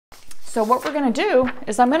So what we're going to do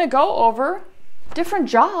is I'm going to go over different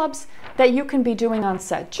jobs that you can be doing on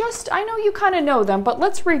set. I know you kind of know them, but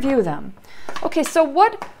let's review them. Okay, so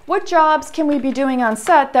what jobs can we be doing on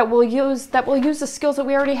set that will use the skills that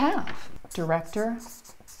we already have? Director.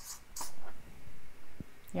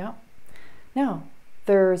 Yeah. Now,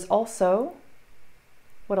 there's also,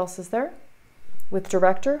 what else is there? With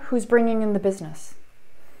director, who's bringing in the business?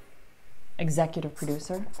 Executive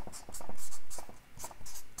producer.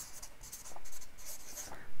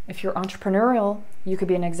 If you're entrepreneurial, you could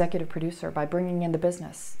be an executive producer by bringing in the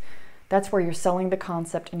business. That's where you're selling the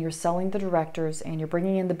concept and you're selling the directors and you're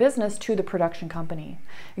bringing in the business to the production company.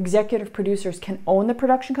 Executive producers can own the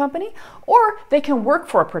production company or they can work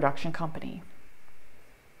for a production company.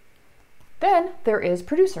 Then there is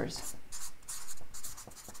producers.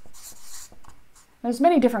 There's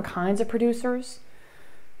many different kinds of producers.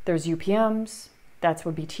 There's UPMs, that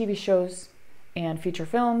would be TV shows and feature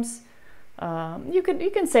films. You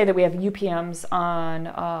can say that we have UPMs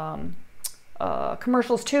on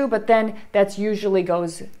commercials too, but then that's usually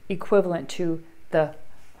goes equivalent to the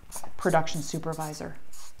production supervisor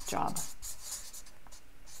job.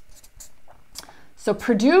 So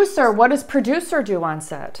producer, what does producer do on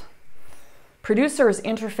set? Producer is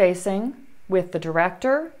interfacing with the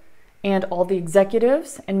director and all the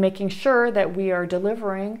executives and making sure that we are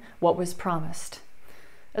delivering what was promised,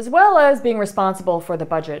 as well as being responsible for the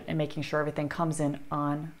budget and making sure everything comes in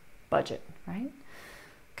on budget, right?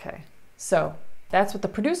 Okay, so that's what the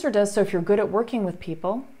producer does. So if you're good at working with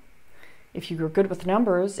people, if you're good with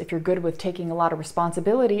numbers, if you're good with taking a lot of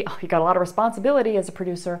responsibility, you got a lot of responsibility as a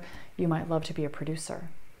producer, you might love to be a producer.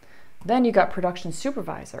 Then you got production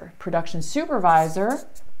supervisor. Production supervisor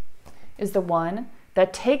is the one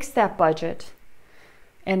that takes that budget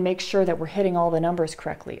and make sure that we're hitting all the numbers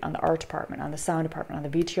correctly on the art department, on the sound department, on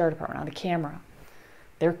the VTR department, on the camera.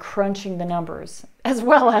 They're crunching the numbers as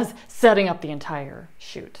well as setting up the entire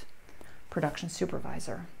shoot. Production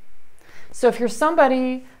supervisor. So if you're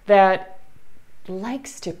somebody that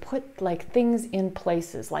likes to put like things in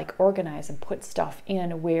places, like organize and put stuff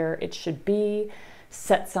in where it should be,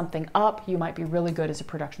 set something up, you might be really good as a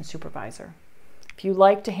production supervisor. If you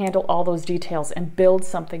like to handle all those details and build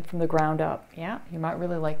something from the ground up, yeah, you might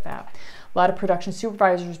really like that. A lot of production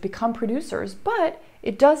supervisors become producers, but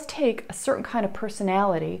it does take a certain kind of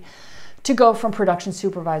personality to go from production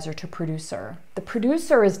supervisor to producer. The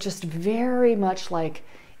producer is just very much like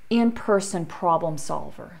in-person problem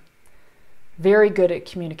solver. Very good at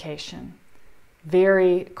communication.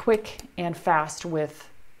 Very quick and fast with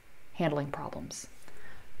handling problems.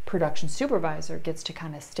 Production supervisor gets to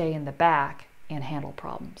kind of stay in the back and handle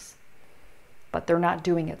problems. But they're not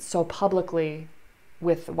doing it so publicly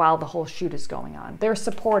while the whole shoot is going on. They're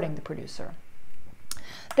supporting the producer.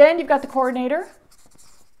 Then you've got the coordinator.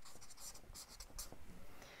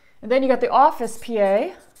 And then you got the office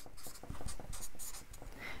PA.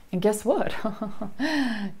 And guess what?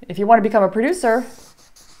 If you want to become a producer,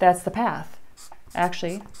 that's the path.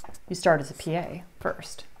 Actually, you start as a PA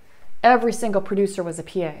first. Every single producer was a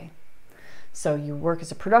PA. So you work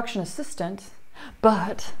as a production assistant,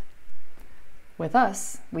 but with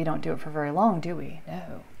us, we don't do it for very long, do we?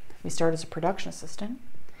 No. We start as a production assistant,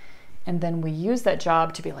 and then we use that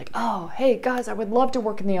job to be like, oh, hey guys, I would love to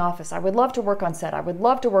work in the office. I would love to work on set. I would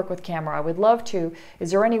love to work with camera. I would love to. Is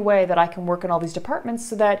there any way that I can work in all these departments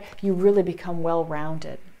so that you really become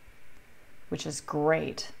well-rounded? Which is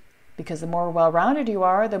great, because the more well-rounded you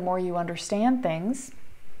are, the more you understand things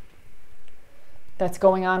that's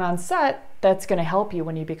going on set, that's going to help you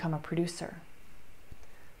when you become a producer.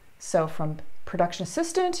 So from production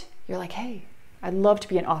assistant, you're like, hey, I'd love to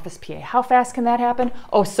be an office PA. How fast can that happen?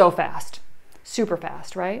 Oh, so fast. Super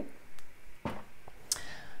fast, right?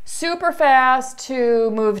 Super fast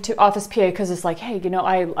to move to office PA because it's like, hey, you know,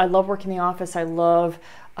 I love working in the office. I love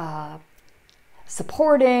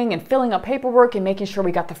supporting and filling out paperwork and making sure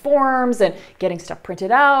we got the forms and getting stuff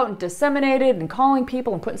printed out and disseminated and calling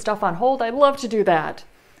people and putting stuff on hold. I'd love to do that.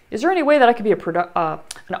 Is there any way that I could be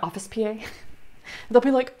an office PA? They'll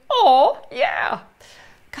be like, oh, yeah.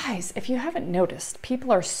 Guys, if you haven't noticed,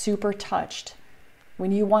 people are super touched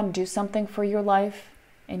when you want to do something for your life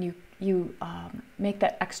and you make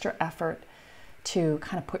that extra effort to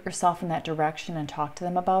kind of put yourself in that direction and talk to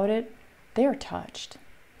them about it. They're touched.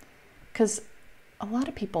 Because a lot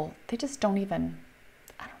of people, they just don't even,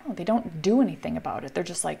 I don't know, they don't do anything about it. They're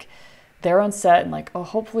just like, they're on set and like, oh,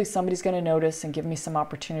 hopefully somebody's going to notice and give me some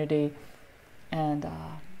opportunity. And,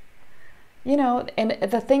 you know, and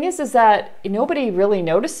the thing is that nobody really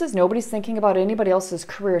notices. Nobody's thinking about anybody else's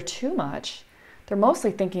career too much. They're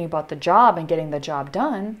mostly thinking about the job and getting the job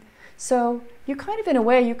done. So you kind of, in a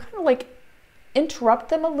way, you kind of like interrupt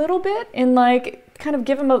them a little bit and like kind of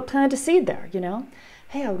give them a plant a seed there, you know?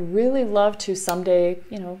 Hey, I would really love to someday,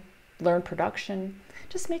 you know, learn production.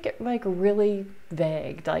 Just make it like really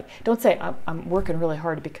vague. Like, don't say I'm working really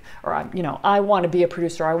hard to be, or I'm, you know, I want to be a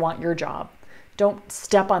producer. I want your job. Don't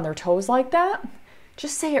step on their toes like that.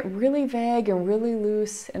 Just say it really vague and really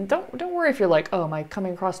loose. And don't worry if you're like, oh, am I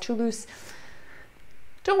coming across too loose?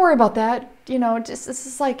 Don't worry about that. You know, just this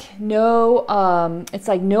is like no, it's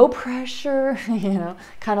like no pressure. You know,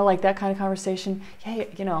 kind of like that kind of conversation. Hey,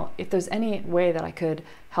 you know, if there's any way that I could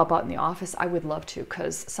help out in the office, I would love to,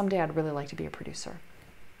 because someday I'd really like to be a producer.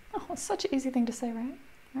 Oh, it's such an easy thing to say, right?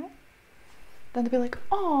 Right? Then they'll be like,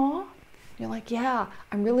 "Aw." You're like, "Yeah,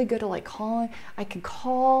 I'm really good at like calling. I can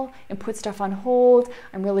call and put stuff on hold.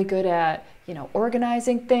 I'm really good at, you know,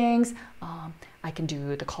 organizing things. I can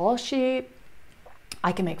do the call sheet.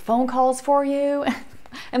 I can make phone calls for you."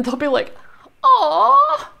 And they'll be like,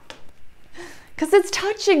 "Aw." Because it's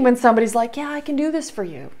touching when somebody's like, "Yeah, I can do this for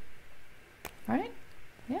you." Right?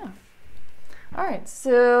 Yeah. All right,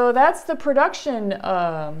 so that's the production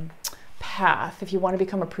path if you want to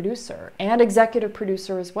become a producer, and executive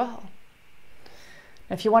producer as well.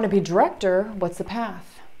 If you want to be director, what's the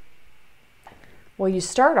path? Well, you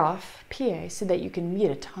start off PA so that you can meet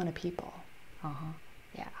a ton of people.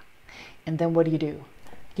 Yeah. And then what do?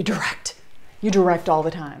 You direct. You direct all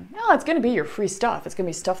the time. No, it's going to be your free stuff. It's going to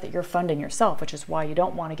be stuff that you're funding yourself, which is why you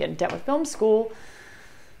don't want to get in debt with film school.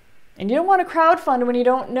 And you don't want to crowdfund when you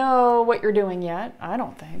don't know what you're doing yet. I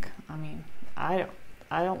don't think. I mean, I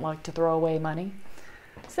don't like to throw away money.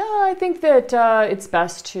 So I think that it's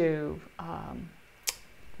best to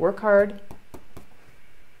work hard,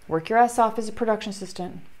 work your ass off as a production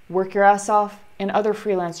assistant, work your ass off in other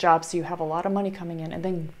freelance jobs so you have a lot of money coming in, and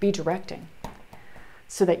then be directing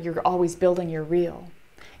so that you're always building your reel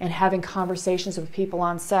and having conversations with people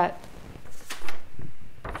on set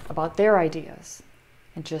about their ideas.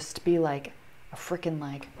 And just be like a freaking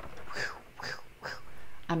like,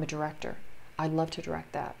 I'm a director. I'd love to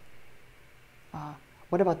direct that.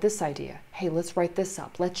 What about this idea? Hey, let's write this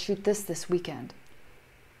up. Let's shoot this weekend.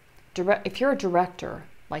 If you're a director,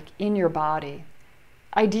 like in your body,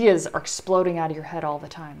 ideas are exploding out of your head all the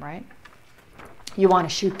time, right? You want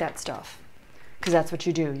to shoot that stuff because that's what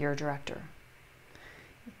you do. You're a director.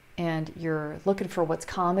 And you're looking for what's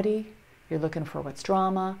comedy. You're looking for what's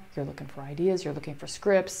drama, you're looking for ideas, you're looking for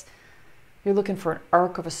scripts, you're looking for an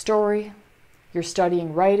arc of a story, you're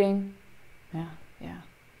studying writing. Yeah.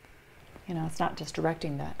 You know, it's not just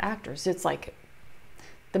directing the actors. It's like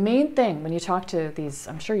the main thing when you talk to these,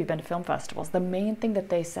 I'm sure you've been to film festivals, the main thing that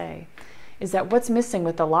they say is that what's missing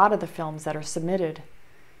with a lot of the films that are submitted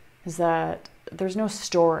is that there's no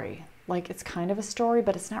story. Like, it's kind of a story,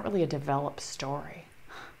 but it's not really a developed story.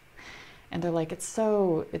 And they're like, it's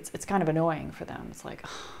kind of annoying for them. It's like,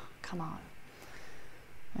 oh, come on.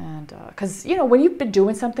 And because, you know, when you've been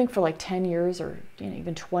doing something for like 10 years or, you know,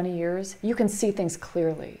 even 20 years, you can see things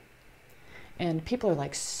clearly. And people are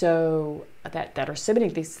like, so that are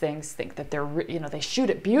submitting these things think that they're, you know, they shoot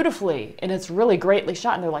it beautifully and it's really greatly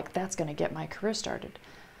shot. And they're like, that's going to get my career started.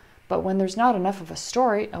 But when there's not enough of a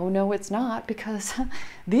story, oh no, it's not, because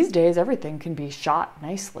these days everything can be shot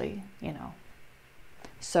nicely, you know.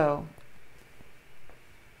 So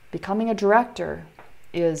becoming a director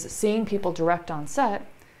is seeing people direct on set,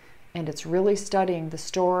 and it's really studying the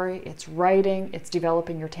story, it's writing, it's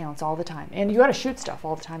developing your talents all the time. And you got to shoot stuff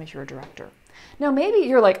all the time if you're a director. Now, maybe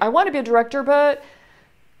you're like, I want to be a director, but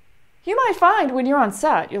you might find when you're on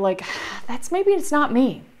set, you're like, maybe it's not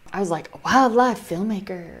me. I was like, a wildlife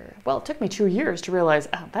filmmaker. Well, it took me 2 years to realize,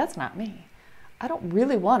 oh, that's not me. I don't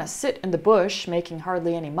really want to sit in the bush making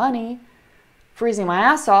hardly any money, freezing my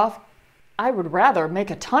ass off. I would rather make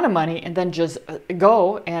a ton of money and then just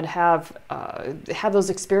go and have those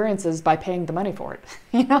experiences by paying the money for it.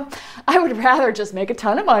 You know, I would rather just make a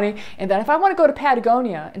ton of money, and then if I want to go to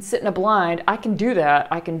Patagonia and sit in a blind, I can do that.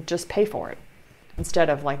 I can just pay for it instead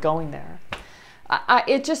of like going there.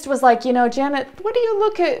 It just was like, you know, Janet, what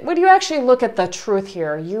do you actually look at the truth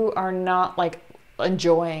here? You are not like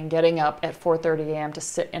enjoying getting up at 4:30 a.m. to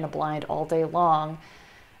sit in a blind all day long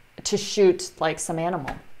to shoot like some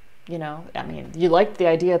animal. You know, I mean, you liked the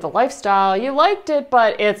idea of the lifestyle, you liked it,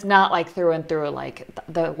 but it's not like through and through like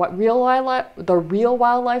the real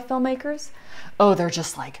wildlife filmmakers. Oh, they're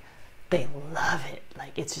just like, they love it.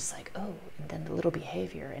 Like, it's just like, oh, and then the little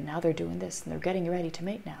behavior, and now they're doing this, and they're getting ready to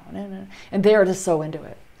mate now, and they are just so into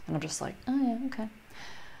it. And I'm just like, oh yeah, okay.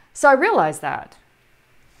 So I realized that,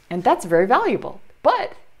 and that's very valuable.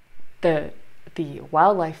 But the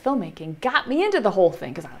wildlife filmmaking got me into the whole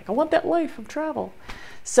thing because I want that life of travel.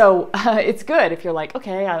 So it's good if you're like,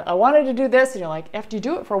 okay, I wanted to do this, and you're like, after you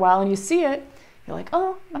do it for a while and you see it, you're like,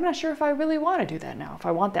 oh, I'm not sure if I really want to do that now, if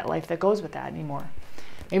I want that life that goes with that anymore.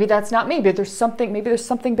 Maybe that's not me, but maybe there's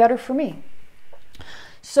something better for me.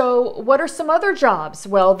 So what are some other jobs?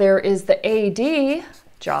 Well, there is the AD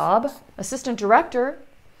job, assistant director.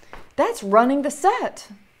 That's running the set.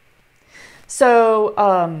 So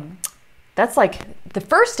that's like the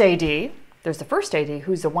first AD. There's the first AD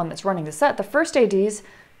who's the one that's running the set. The first AD's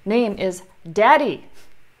name is Daddy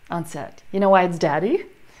on set. You know why it's Daddy?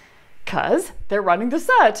 Because they're running the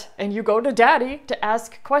set and you go to Daddy to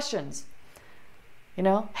ask questions. You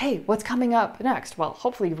know, hey, what's coming up next? Well,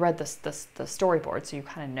 hopefully you've read the storyboard so you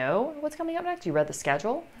kind of know what's coming up next. You read the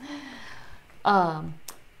schedule.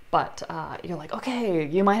 But you're like, okay,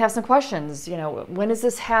 you might have some questions. You know, when is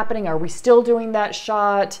this happening? Are we still doing that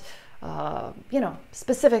shot? You know,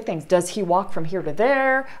 specific things. Does he walk from here to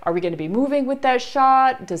there? Are we going to be moving with that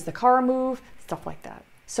shot? Does the car move? Stuff like that.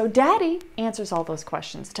 So Daddy answers all those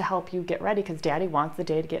questions to help you get ready because Daddy wants the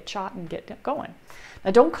day to get shot and get going.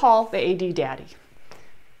 Now, don't call the AD Daddy,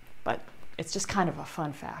 but it's just kind of a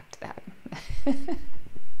fun fact that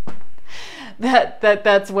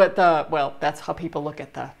that's how people look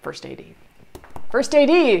at the first AD. First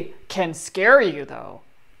AD can scare you though,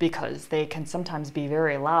 because they can sometimes be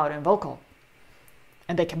very loud and vocal,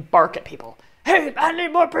 and they can bark at people. Hey, I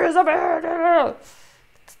need more preservative.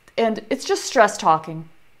 And it's just stress talking.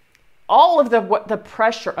 All of the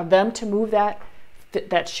pressure of them to move that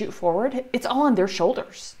shoot forward, it's all on their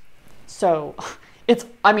shoulders. So it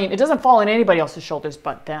doesn't fall on anybody else's shoulders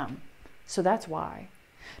but them. So that's why.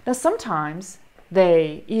 Now sometimes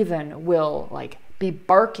they even will like be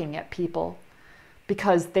barking at people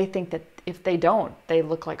because they think that if they don't, they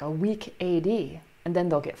look like a weak AD and then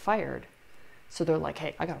they'll get fired. So they're like,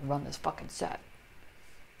 hey, I gotta run this fucking set.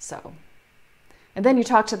 So, and then you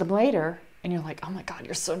talk to them later and you're like, oh my God,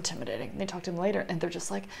 you're so intimidating. And they talk to them later and they're just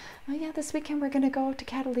like, oh yeah, this weekend we're gonna go to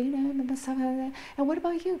Catalina and what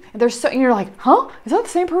about you? And and you're like, huh? Is that the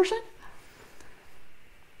same person?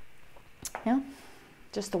 Yeah,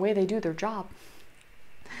 just the way they do their job.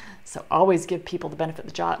 So always give people the benefit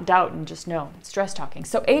of the doubt and just know, stress talking.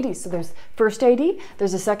 So AD, so there's first AD,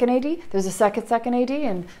 there's a second AD, there's a second AD,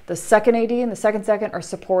 and the second AD and the second are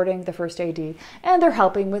supporting the first AD. And they're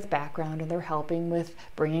helping with background and they're helping with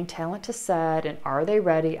bringing talent to set. And are they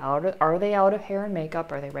ready? Are they out of hair and makeup?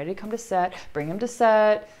 Are they ready to come to set? Bring them to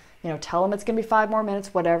set. You know, tell them it's going to be 5 more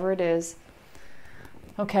minutes, whatever it is.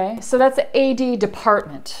 Okay, so that's the AD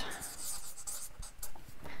department.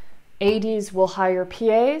 ADs will hire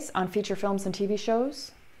PAs on feature films and TV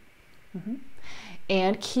shows.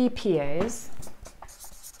 And key PAs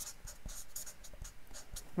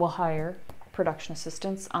will hire production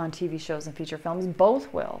assistants on TV shows and feature films.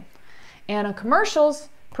 Both will. And on commercials,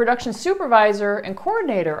 production supervisor and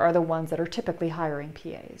coordinator are the ones that are typically hiring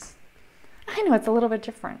PAs. I know it's a little bit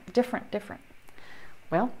different.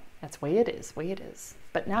 Well, that's the way it is.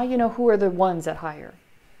 But now you know who are the ones that hire.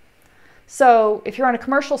 So if you're on a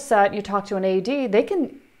commercial set and you talk to an AD,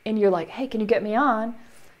 and you're like, hey, can you get me on?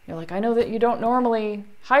 You're like, I know that you don't normally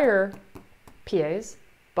hire PAs,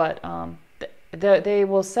 but they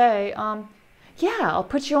will say, yeah, I'll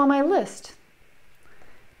put you on my list.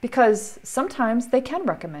 Because sometimes they can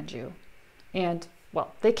recommend you. And,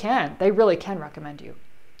 well, they really can recommend you,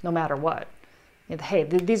 no matter what. Hey,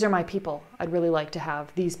 these are my people. I'd really like to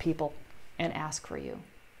have these people and ask for you.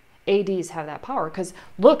 ADs have that power because,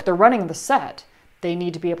 look, they're running the set. They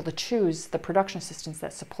need to be able to choose the production assistants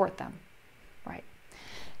that support them, right?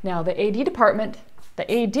 Now, the AD department, the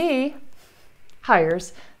AD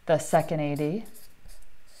hires the second AD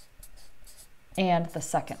and the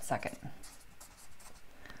second.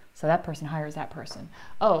 So that person hires that person.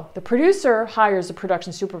 Oh, the producer hires the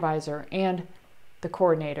production supervisor and the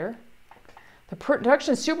coordinator. The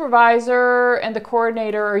production supervisor and the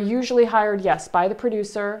coordinator are usually hired, yes, by the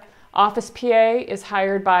producer. Office PA is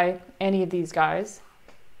hired by any of these guys.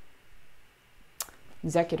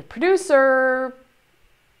 Executive producer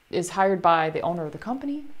is hired by the owner of the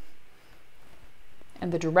company.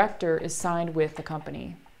 And the director is signed with the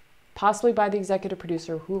company, possibly by the executive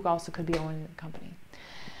producer, who also could be owning the company.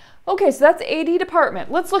 Okay, so that's AD department.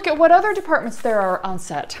 Let's look at what other departments there are on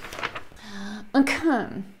set. Okay.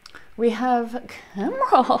 We have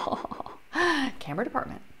camera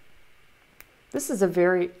department. This is a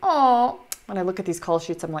very, when I look at these call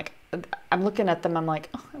sheets, I'm looking at them, I'm like,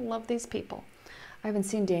 oh, I love these people. I haven't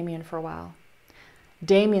seen Damien for a while.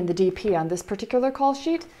 Damien, the DP on this particular call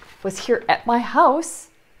sheet, was here at my house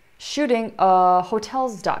shooting a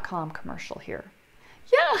Hotels.com commercial here.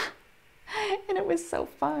 Yeah, and it was so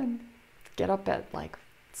fun. Get up at like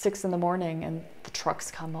 6 in the morning and the trucks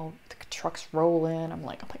come out, the trucks roll in. I'm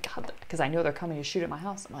like, oh my God, because I know they're coming to shoot at my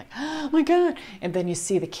house. I'm like, oh my God. And then you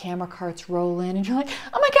see the camera carts roll in and you're like,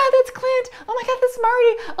 oh my God, that's Clint. Oh my God, that's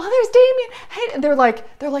Marty. Oh, there's Damien. Hey, and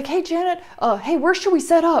they're like, hey, Janet, hey, where should we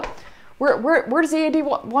set up? Where does the AD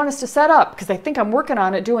want us to set up? Because they think I'm working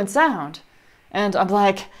on it doing sound. And I'm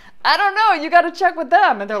like, I don't know. You got to check with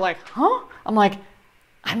them. And they're like, huh? I'm like,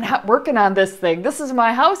 I'm not working on this thing. This is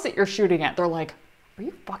my house that you're shooting at. They're like, are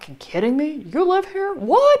you fucking kidding me? You live here?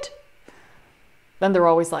 What? Then they're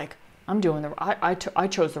always like, I'm doing I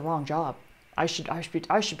chose the wrong job. I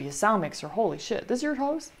should be a sound mixer. Holy shit. This is your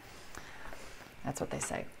house? That's what they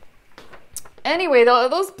say. Anyway,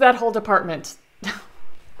 that whole department.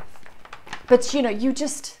 But you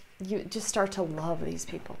just start to love these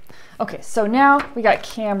people. Okay, so now we got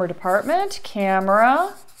camera department,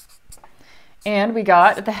 camera. And we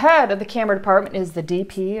got, the head of the camera department is the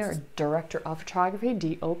DP, or Director of Photography,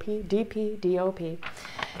 DOP, DP, DOP.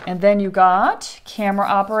 And then you got camera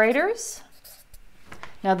operators.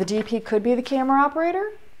 Now the DP could be the camera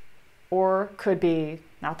operator, or could be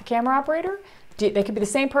not the camera operator. They could be the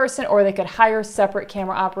same person, or they could hire separate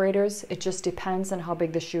camera operators. It just depends on how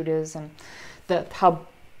big the shoot is and how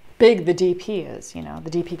big the DP is. The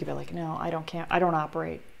DP could be like, no, I don't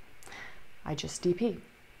operate. I just DP.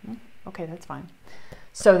 Okay, that's fine.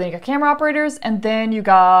 So then you got camera operators, and then you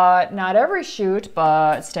got, not every shoot,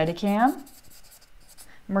 but Steadicam.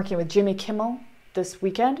 I'm working with Jimmy Kimmel this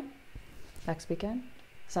weekend, next weekend,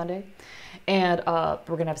 Sunday. And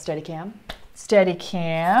we're going to have Steadicam.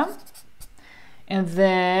 Steadicam. And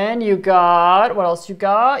then you got, what else you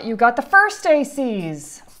got? You got the first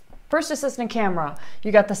ACs, first assistant camera.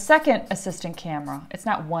 You got the second assistant camera. It's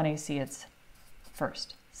not one AC, it's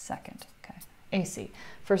first, second, okay, AC.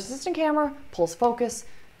 First assistant camera pulls focus,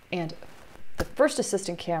 and the first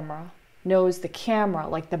assistant camera knows the camera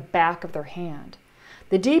like the back of their hand.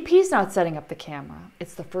 The DP's not setting up the camera.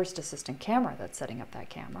 It's the first assistant camera that's setting up that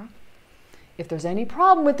camera. If there's any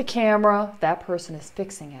problem with the camera, that person is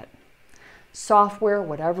fixing it. Software,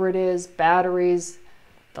 whatever it is, batteries,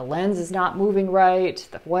 the lens is not moving right,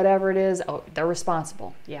 whatever it is, oh, they're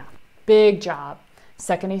responsible. Yeah, big job.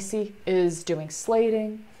 Second AC is doing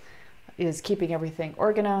slating, is keeping everything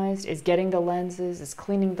organized, is getting the lenses, is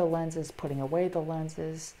cleaning the lenses, putting away the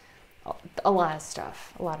lenses, a lot of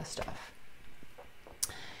stuff.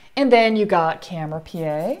 And then you got camera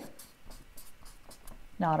PA.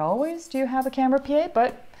 Not always do you have a camera PA,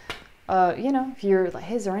 but if you're like,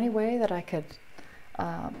 hey, is there any way that I could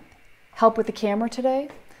help with the camera today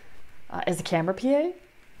as a camera PA?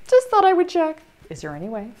 Just thought I would check. Is there any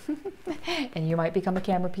way? And you might become a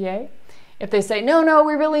camera PA. If they say, no,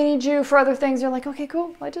 we really need you for other things, you're like, okay,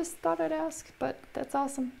 cool. I just thought I'd ask, but that's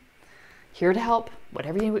awesome. Here to help,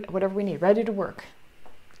 whatever we need, ready to work.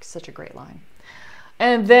 Such a great line.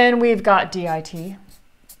 And then we've got DIT.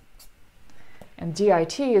 And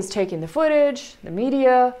DIT is taking the footage, the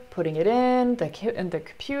media, putting it in the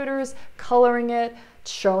computers, coloring it,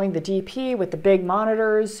 showing the DP with the big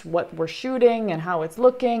monitors, what we're shooting and how it's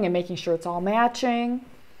looking, and making sure it's all matching.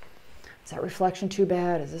 Is that reflection too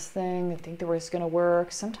bad? Is this thing, I think the way it's going to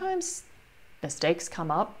work? Sometimes mistakes come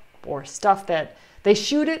up, or stuff that they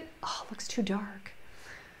shoot it, oh, it looks too dark.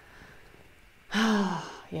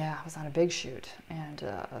 Yeah, I was on a big shoot, and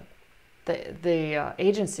the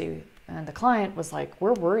agency and the client was like,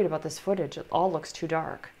 we're worried about this footage. It all looks too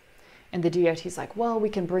dark. And the DIT's like, well, we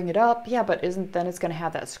can bring it up. Yeah, but then it's going to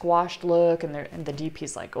have that squashed look. And the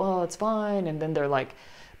DP's like, well, it's fine. And then they're like,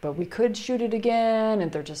 but we could shoot it again.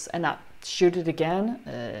 And they're just, and not shoot it again.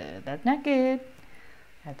 That's not good.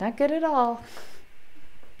 That's not good at all.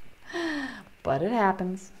 But it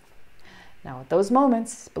happens. Now, at those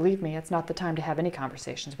moments, believe me, it's not the time to have any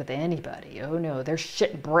conversations with anybody. Oh no, they're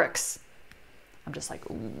shitting bricks. I'm just like,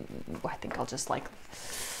 ooh, I think I'll just like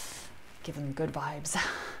give them good vibes.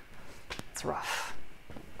 It's rough.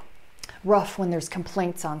 Rough when there's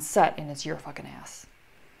complaints on set and it's your fucking ass.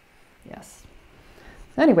 Yes.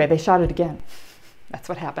 Anyway, they shot it again. That's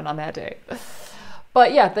what happened on that day.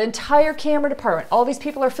 But yeah, the entire camera department, all these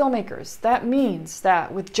people are filmmakers. That means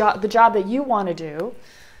that with the job that you want to do,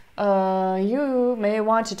 you may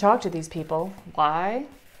want to talk to these people. Why?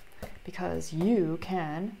 Because you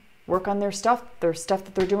can work on their stuff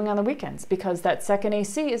that they're doing on the weekends, because that second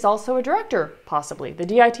AC is also a director, possibly. The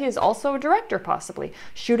DIT is also a director, possibly,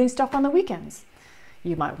 shooting stuff on the weekends.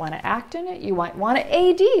 You might want to act in it. You might want to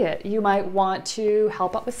AD it. You might want to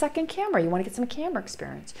help out with second camera. You want to get some camera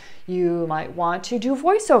experience. You might want to do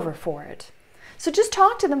voiceover for it. So just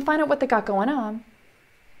talk to them, find out what they got going on,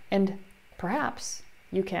 and perhaps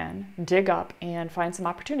you can dig up and find some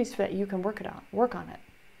opportunities so that you can work on it.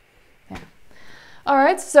 Yeah. All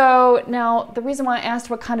right, so now the reason why I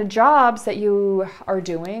asked what kind of jobs that you are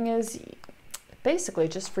doing is basically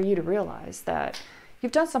just for you to realize that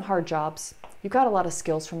you've done some hard jobs. You've got a lot of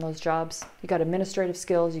skills from those jobs. You got administrative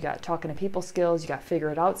skills, you got talking to people skills, you got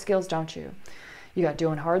figure it out skills, don't you? You got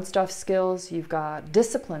doing hard stuff skills, you've got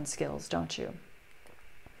discipline skills, don't you?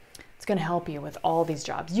 It's going to help you with all these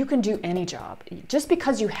jobs. You can do any job. Just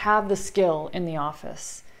because you have the skill in the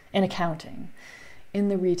office, in accounting, in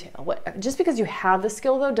the retail, just because you have the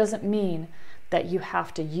skill though doesn't mean that you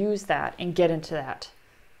have to use that and get into that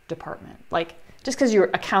department. Like just because you're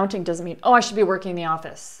accounting doesn't mean, oh, I should be working in the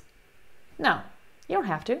office. No, you don't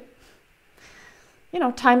have to. You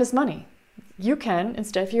know, time is money. You can,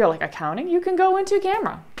 instead, if you're like accounting, you can go into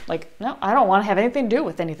camera. Like, no, I don't want to have anything to do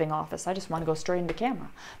with anything office. I just want to go straight into camera.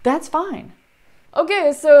 That's fine.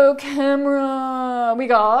 Okay, so camera, we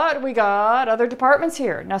got other departments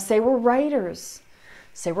here. Now say we're writers.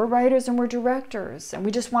 Say we're writers and we're directors and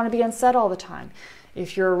we just want to be on set all the time.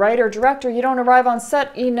 If you're a writer or director, you don't arrive on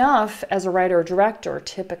set enough as a writer or director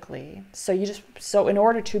typically. So in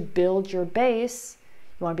order to build your base,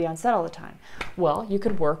 you want to be on set all the time. Well, you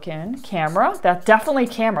could work in camera. That's definitely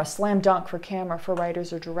camera, slam dunk for camera for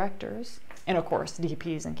writers or directors. And of course,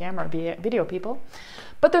 DPs and camera, video people.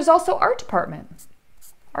 But there's also art department.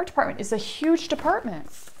 Art department is a huge department.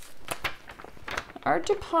 Art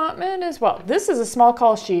department is, well, this is a small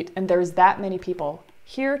call sheet and there's that many people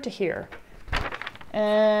here to here.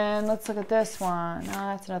 And let's look at this one. Oh,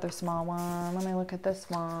 that's another small one. Let me look at this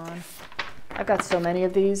one. I've got so many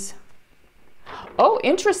of these. Oh,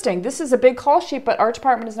 interesting. This is a big call sheet, but art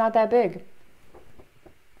department is not that big.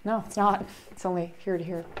 No, it's not. It's only here to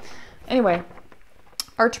here. Anyway,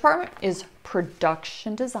 art department is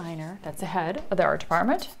production designer. That's the head of the art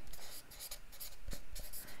department.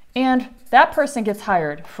 And that person gets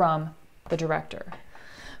hired from the director.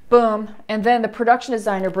 Boom. And then the production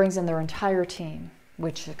designer brings in their entire team,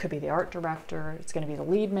 which could be the art director, it's going to be the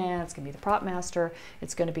lead man, it's going to be the prop master,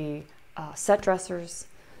 it's going to be set dressers.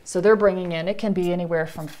 So they're bringing in, it can be anywhere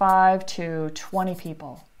from 5 to 20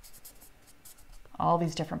 people. All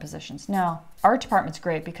these different positions. Now, art department's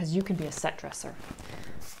great because you can be a set dresser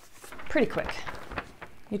pretty quick.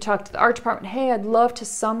 You talk to the art department, hey, I'd love to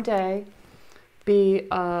someday be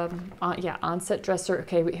on-set dresser.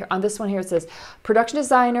 Okay, on this one here it says production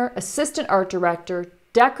designer, assistant art director,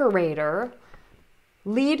 decorator,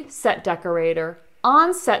 lead set decorator,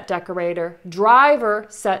 on-set decorator, driver,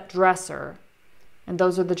 set dresser. And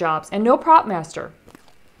those are the jobs. And no prop master.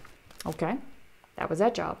 Okay, that was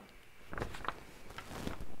that job.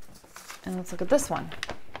 And let's look at this one.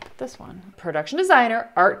 This one. Production designer,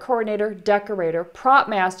 art coordinator, decorator, prop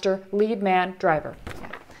master, lead man, driver.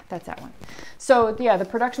 Yeah, that's that one. So yeah, the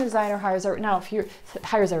production designer hires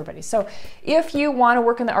everybody. So if you want to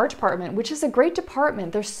work in the art department, which is a great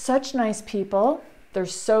department, they're such nice people. They're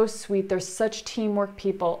so sweet. They're such teamwork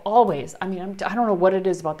people, always. I mean, I don't know what it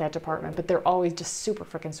is about that department, but they're always just super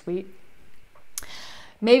freaking sweet.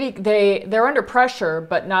 Maybe they're under pressure,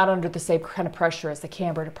 but not under the same kind of pressure as the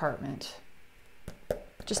camera department.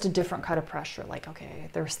 Just a different kind of pressure. Like, okay,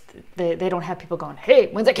 they don't have people going, hey,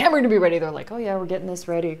 when's that camera gonna be ready? They're like, oh yeah, we're getting this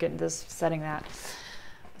ready, getting this, setting that.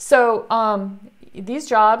 So these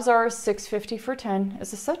jobs are $650 for 10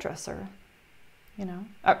 as a set dresser. You know,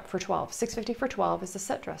 for 12, $650 for 12 is a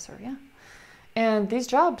set dresser, yeah. And these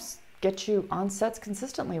jobs get you on sets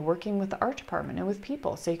consistently, working with the art department and with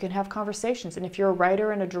people, so you can have conversations. And if you're a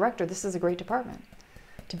writer and a director, this is a great department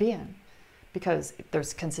to be in because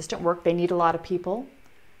there's consistent work. They need a lot of people,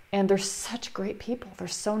 and they're such great people. They're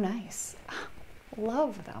so nice.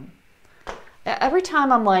 Love them. Every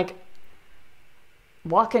time I'm like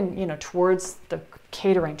walking, you know, towards the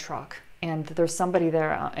catering truck, and there's somebody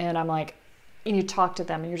there, and I'm like, and you talk to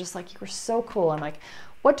them and you're just like, you're so cool. I'm like,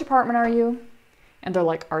 what department are you? And they're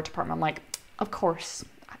like, art department. I'm like, of course.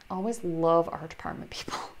 I always love art department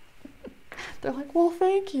people. They're like, well,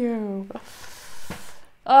 thank you.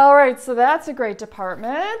 All right, so that's a great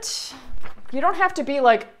department. You don't have to be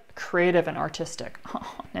like creative and artistic.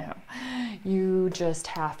 Oh, no. You just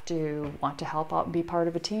have to want to help out and be part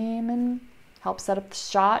of a team and help set up the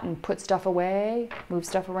shot and put stuff away, move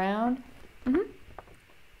stuff around. Mm-hmm.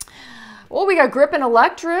 Well, we got grip and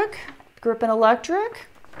electric. Grip and electric.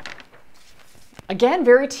 Again,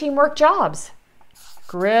 very teamwork jobs.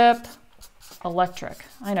 Grip, electric.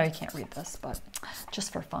 I know you can't read this, but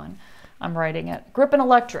just for fun, I'm writing it. Grip and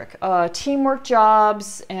electric. Teamwork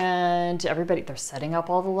jobs, and everybody, they're setting up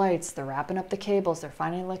all the lights. They're wrapping up the cables. They're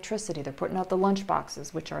finding electricity. They're putting out the lunch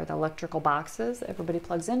boxes, which are the electrical boxes that everybody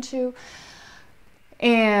plugs into.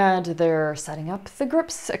 And they're setting up the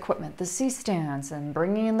grips equipment, the C-stands, and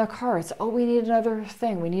bringing in the carts. Oh, we need another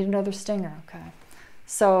thing. We need another stinger. Okay.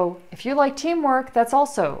 So if you like teamwork, that's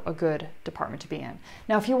also a good department to be in.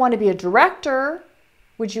 Now, if you want to be a director,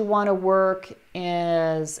 would you want to work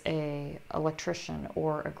as an electrician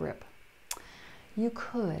or a grip? You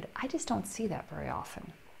could. I just don't see that very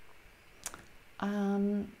often.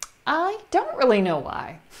 I don't really know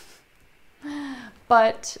why.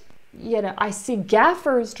 But, you know, I see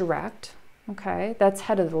gaffers direct. Okay, that's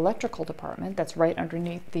head of the electrical department. That's right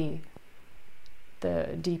underneath the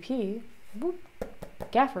DP. Whoop.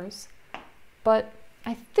 Gaffers. But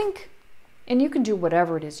I think, and you can do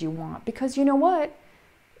whatever it is you want, because you know what?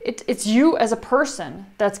 It's you as a person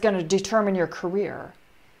that's going to determine your career.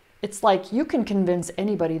 It's like you can convince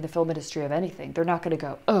anybody in the film industry of anything. They're not going to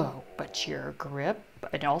go, oh, but you're a grip.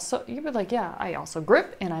 And also, you'd be like, yeah, I also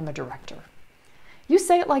grip and I'm a director. You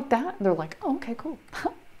say it like that, and they're like, oh, okay, cool.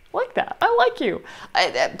 Like that. I like you.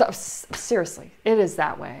 Seriously, it is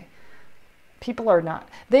that way. People are not,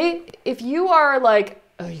 if you are like,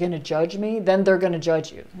 oh, you're going to judge me, then they're going to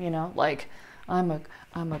judge you, you know, like I'm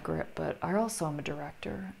a grip, but I also am a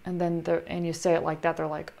director. And then and you say it like that, they're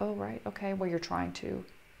like, oh, right. Okay. Well, you're trying to,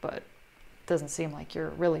 but it doesn't seem like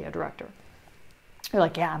you're really a director. You're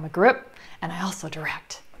like, yeah, I'm a grip and I also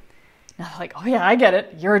direct. Now they're like, oh yeah, I get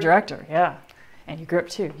it. You're a director. Yeah. And you grip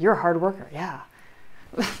too. You're a hard worker. Yeah.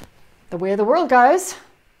 The way of the world, guys.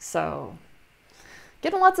 So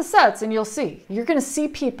get in lots of sets and you'll see. You're going to see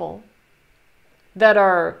people that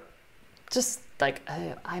are just like,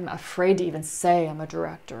 I'm afraid to even say I'm a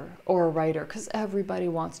director or a writer because everybody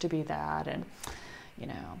wants to be that. And, you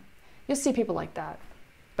know, you'll see people like that.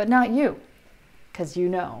 But not you, because you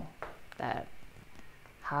know that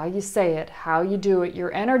how you say it, how you do it,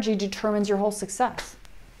 your energy determines your whole success.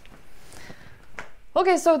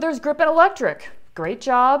 Okay, so there's grip and electric. Great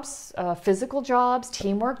jobs, physical jobs,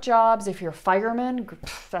 teamwork jobs. If you're a fireman,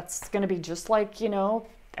 that's going to be just like, you know,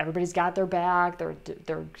 everybody's got their bag, their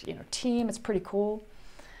you know, team. It's pretty cool.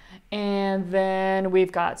 And then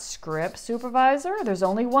we've got script supervisor. There's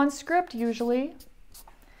only one script usually.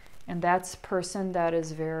 And that's a person that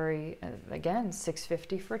is very, again,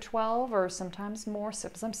 $650 for 12 or sometimes more,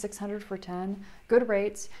 sometimes $600 for 10. Good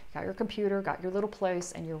rates. You got your computer, got your little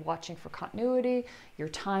place, and you're watching for continuity. You're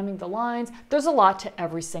timing the lines. There's a lot to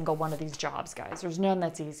every single one of these jobs, guys. There's none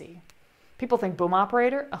that's easy. People think boom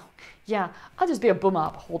operator. Oh, yeah, I'll just be a boom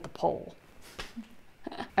op, hold the pole.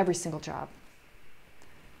 Every single job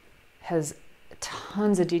has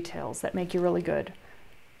tons of details that make you really good.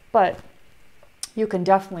 But you can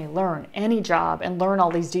definitely learn any job and learn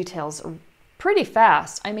all these details pretty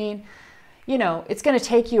fast. I mean, you know, it's going to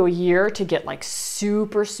take you a year to get like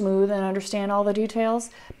super smooth and understand all the details.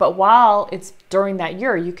 But while it's during that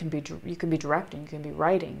year, you can be directing, you can be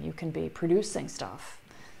writing, you can be producing stuff.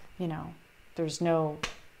 You know, there's no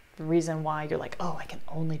reason why you're like, oh, I can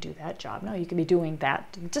only do that job. No, you can be doing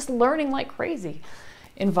that, just learning like crazy.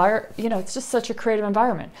 You know, it's just such a creative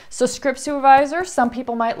environment. So script supervisor, some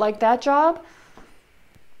people might like that job.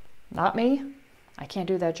 Not me. I can't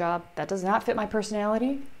do that job. That does not fit my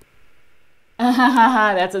personality.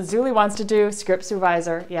 That's what Zuli wants to do, script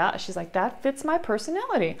supervisor. Yeah, she's like, that fits my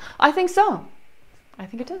personality. I think so. I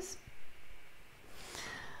think it does.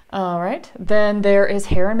 All right. Then there is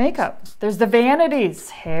hair and makeup. There's the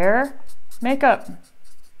vanities, hair, makeup.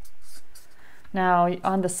 Now,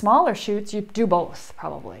 on the smaller shoots, you do both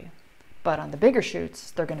probably. But on the bigger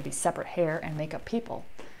shoots, they're going to be separate hair and makeup people.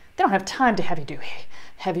 They don't have time to have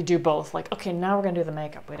you do both. Like, okay, now we're going to do the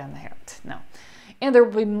makeup. We done the hair. No. And there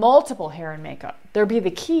will be multiple hair and makeup. There'll be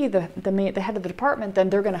the key, the head of the department, then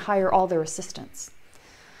they're going to hire all their assistants.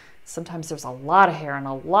 Sometimes there's a lot of hair and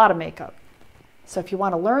a lot of makeup. So if you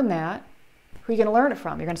want to learn that, who are you going to learn it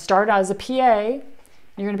from? You're going to start out as a PA. And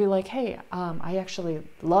you're going to be like, hey, I actually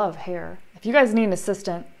love hair. If you guys need an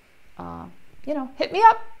assistant, you know, hit me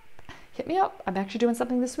up. Hit me up. I'm actually doing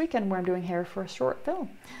something this weekend where I'm doing hair for a short film.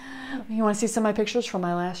 You want to see some of my pictures from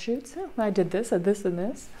my last shoots? Oh, I did this and this and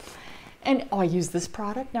this. And oh, I use this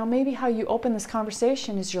product. Now maybe how you open this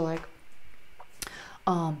conversation is you're like,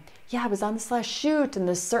 yeah, I was on this last shoot and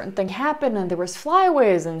this certain thing happened and there was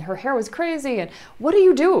flyaways and her hair was crazy. And what do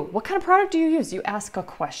you do? What kind of product do you use? You ask a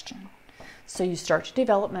question. So you start to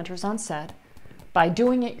develop mentors on set by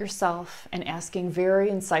doing it yourself and asking very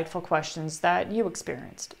insightful questions that you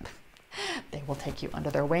experienced. They will take you under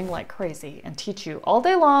their wing like crazy and teach you all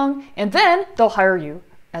day long, and then they'll hire you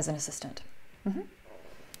as an assistant. Mm-hmm.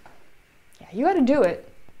 Yeah, you got to do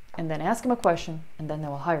it, and then ask them a question, and then they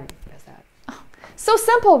will hire you as that. Oh, so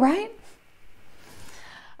simple, right?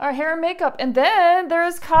 Our hair and makeup, and then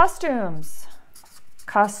there's costumes.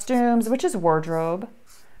 Costumes, which is wardrobe.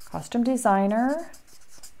 Costume designer.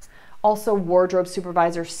 Also wardrobe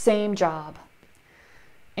supervisor, same job.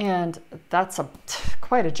 And that's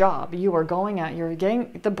quite a job. You are going out, you're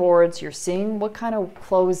getting the boards, you're seeing what kind of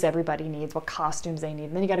clothes everybody needs, what costumes they need.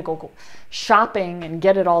 And then you got to go shopping and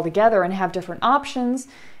get it all together and have different options.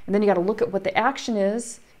 And then you got to look at what the action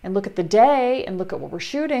is and look at the day and look at what we're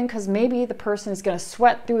shooting, because maybe the person is going to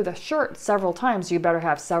sweat through the shirt several times. So you better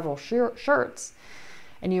have several shirts.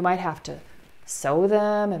 And you might have to sew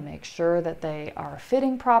them and make sure that they are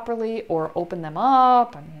fitting properly or open them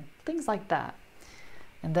up. I mean, things like that.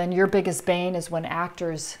 And then your biggest bane is when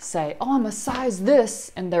actors say, oh, I'm a size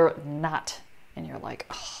this, and they're not. And you're like,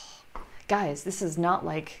 oh, guys, this is not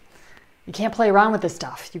like, you can't play around with this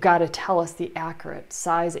stuff. You got to tell us the accurate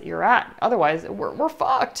size that you're at. Otherwise, we're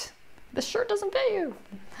fucked. The shirt doesn't fit you.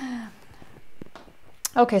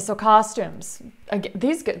 Okay, so costumes. Again,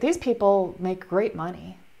 these people make great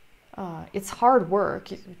money. It's hard work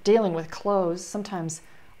dealing with clothes, sometimes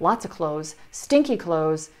lots of clothes, stinky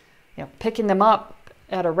clothes, picking them up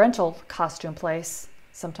at a rental costume place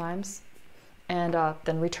sometimes, and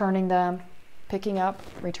then returning them, picking up,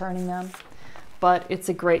 returning them. But it's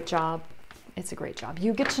a great job. It's a great job.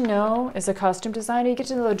 You get to know, as a costume designer, you get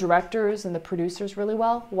to know the directors and the producers really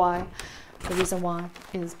well. Why? The reason why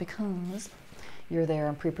is because you're there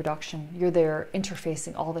in pre-production. You're there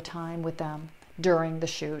interfacing all the time with them during the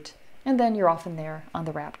shoot. And then you're often there on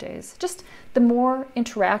the wrap days. Just the more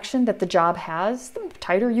interaction that the job has, the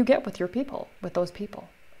tighter you get with your people, with those people.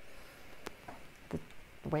 The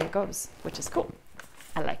way it goes, which is cool.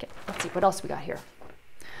 I like it. Let's see, what else we got here?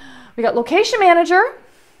 We got location manager.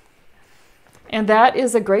 And that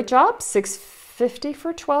is a great job, $6.50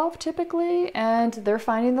 for 12 typically. And they're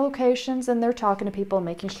finding the locations and they're talking to people,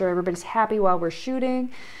 making sure everybody's happy while we're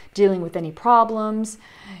shooting, dealing with any problems.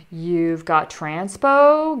 You've got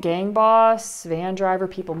transpo, gang boss, van driver,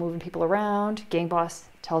 people moving people around. Gang boss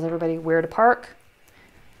tells everybody where to park.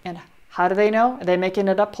 And how do they know? Are they making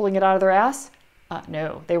it up, pulling it out of their ass?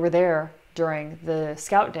 No, they were there during the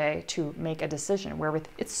scout day to make a decision.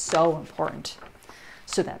 It's so important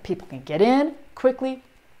so that people can get in quickly,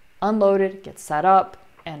 unload it, get set up,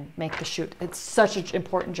 and make the shoot. It's such an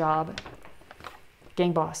important job.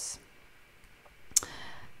 Gang boss.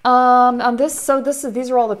 These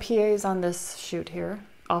are all the PAs on this shoot here.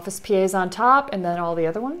 Office PAs on top, and then all the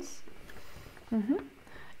other ones.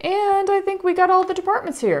 And I think we got all the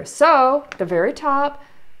departments here. So the very top,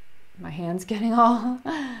 my hand's getting all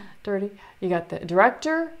dirty. You got the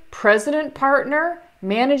director, president partner,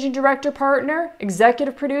 managing director partner,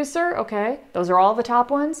 executive producer. Okay, those are all the top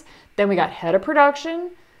ones. Then we got head of production.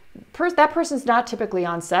 That person's not typically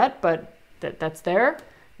on set, but that's there.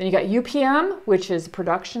 Then you got UPM, which is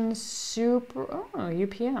production super. Oh,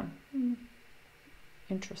 UPM.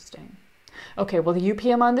 Interesting. Okay, well, the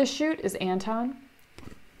UPM on this shoot is Anton,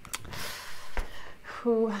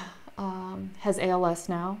 who has ALS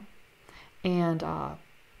now and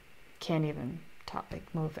can't even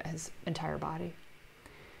move his entire body.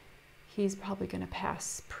 He's probably going to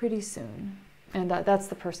pass pretty soon. And that's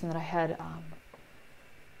the person that I had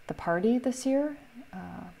the party this year.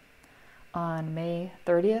 On May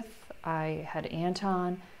 30th, I had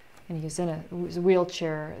Anton, and he was in a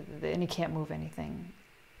wheelchair, and he can't move anything.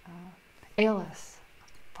 ALS,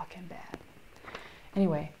 fucking bad.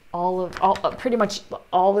 Anyway, pretty much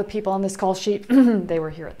all the people on this call sheet, they were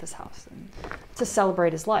here at this house and to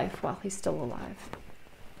celebrate his life. Well, he's still alive.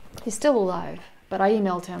 He's still alive, but I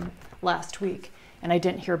emailed him last week, and I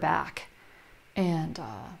didn't hear back. And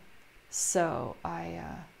so I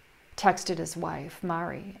texted his wife,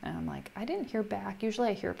 Mari, and I'm like, I didn't hear back. Usually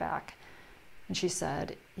I hear back. And she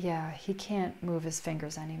said, yeah, he can't move his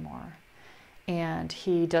fingers anymore. And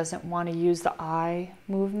he doesn't want to use the eye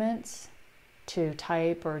movements to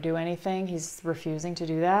type or do anything. He's refusing to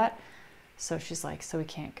do that. So she's like, so he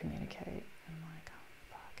can't communicate. I'm like, oh,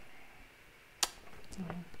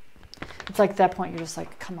 fuck. It's like at that point, you're just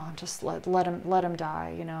like, come on, just let him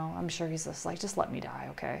die. I'm sure he's just like, just let me die,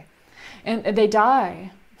 okay? And they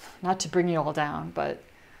die. Not to bring you all down, but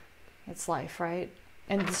it's life, right?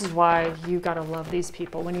 And this is why you got to love these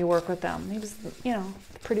people when you work with them. He was, the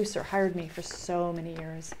producer, hired me for so many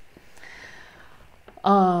years.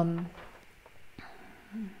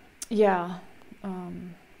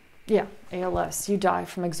 ALS, you die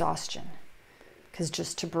from exhaustion. Because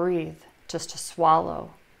just to breathe, just to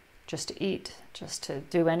swallow, just to eat, just to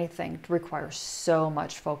do anything requires so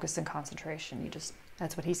much focus and concentration.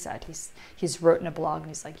 That's what he said. He's written a blog and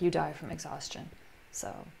he's like, you die from exhaustion.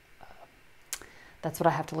 So that's what I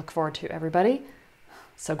have to look forward to, everybody.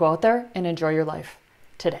 So go out there and enjoy your life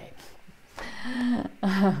today.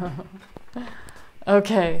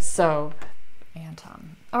 Okay, so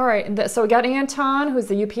Anton. All right, and so we got Anton, who's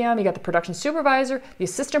the UPM. You got the production supervisor, the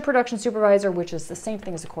assistant production supervisor, which is the same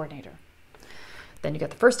thing as a coordinator. Then you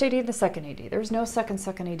got the first AD and the second AD. There's no second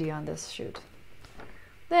AD on this shoot.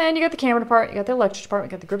 Then you got the camera department, you got the electric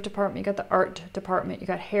department, you got the grip department, you got the art department, you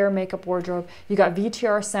got hair, makeup, wardrobe, you got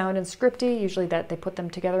VTR, sound, and scripty. Usually that they put them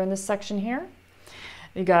together in this section here.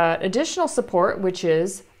 You got additional support, which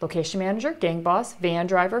is location manager, gang boss, van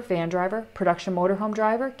driver, production motorhome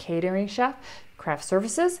driver, catering chef, craft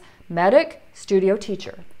services, medic, studio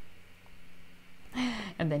teacher.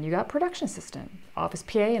 And then you got production assistant, office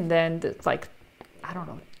PA, and then it's like, I don't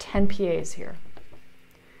know, 10 PAs here.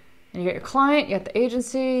 And you got your client, you got the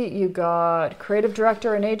agency, you got creative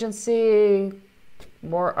director and agency,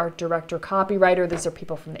 more art director, copywriter. These are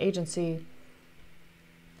people from the agency.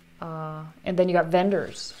 And then you got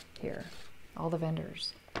vendors here, all the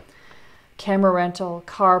vendors. Camera rental,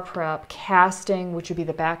 car prep, casting, which would be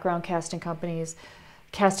the background casting companies,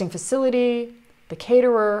 casting facility, the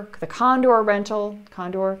caterer, the Condor rental,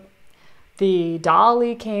 the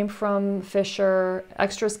dolly came from Fisher,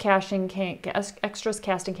 extras casting came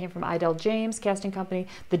from Idell James Casting Company,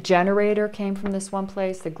 the generator came from this one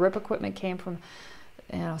place, the grip equipment came from,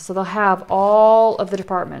 so they'll have all of the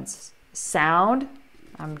departments. Sound,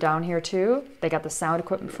 I'm down here too. They got the sound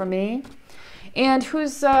equipment from me. And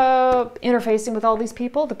who's interfacing with all these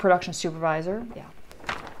people? The production supervisor, yeah,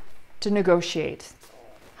 to negotiate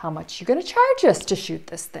how much you're gonna charge us to shoot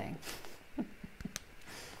this thing.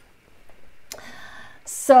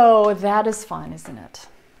 So that is fun, isn't it?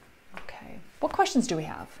 Okay, what questions do we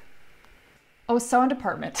have? Oh, sound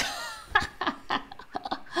department.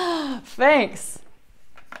 Thanks.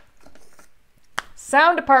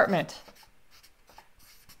 Sound department.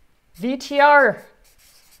 VTR.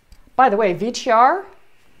 By the way, VTR,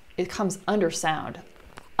 it comes under sound.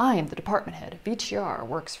 I am the department head. VTR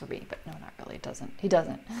works for me, but no, not really, it doesn't. He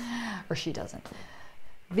doesn't, or she doesn't.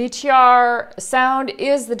 VTR, sound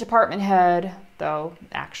is the department head, though,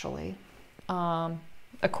 actually,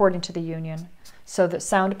 according to the union. So the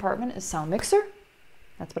sound department is sound mixer.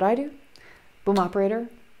 That's what I do. Boom operator,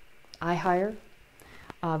 I hire.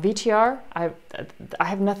 VTR, I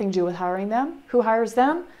have nothing to do with hiring them. Who hires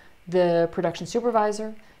them? The production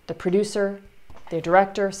supervisor, the producer, the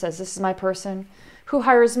director says, this is my person. Who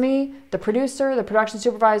hires me? The producer, the production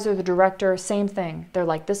supervisor, the director, same thing. They're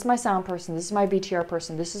like, this is my sound person, this is my VTR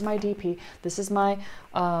person, this is my DP, this is my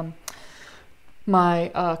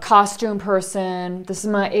costume person, this is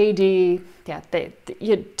my AD. Yeah,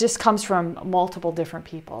 it just comes from multiple different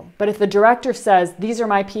people. But if the director says, these are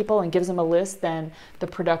my people, and gives them a list, then the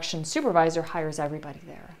production supervisor hires everybody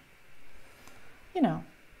there. You know,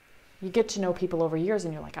 you get to know people over years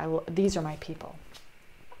and you're like, these are my people.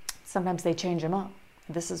 Sometimes they change them up.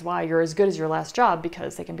 This is why you're as good as your last job,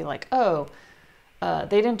 because they can be like, oh, they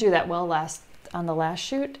didn't do that well on the last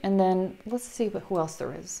shoot, and then let's see who else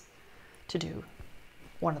there is to do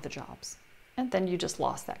one of the jobs. And then you just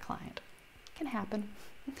lost that client. It can happen.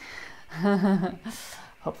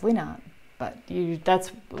 Hopefully not. But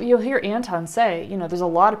you'll hear Anton say, you know, there's a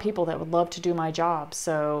lot of people that would love to do my job,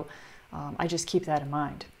 so I just keep that in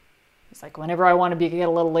mind. It's like whenever I want to get a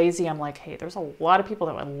little lazy, I'm like, hey, there's a lot of people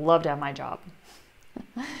that would love to have my job.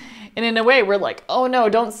 And in a way, we're like, oh no,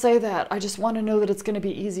 don't say that. I just want to know that it's going to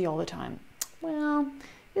be easy all the time. Well,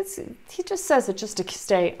 he just says it just to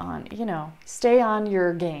stay on, stay on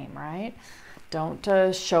your game, right? Don't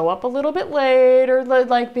show up a little bit late or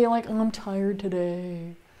like being like, oh, I'm tired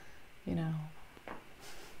today.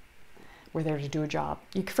 We're there to do a job.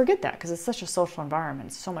 You can forget that because it's such a social environment.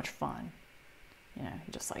 It's so much fun. You're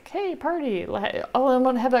just like, hey, party. Oh, I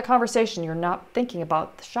want to have that conversation. You're not thinking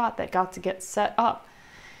about the shot that got to get set up.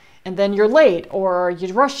 And then you're late, or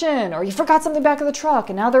you rush in, or you forgot something back of the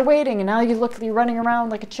truck, and now they're waiting, and now you're running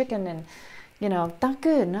around like a chicken, and, not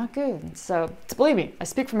good, not good. So, believe me, I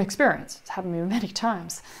speak from experience. It's happened to me many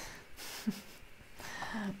times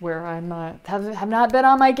where I have not been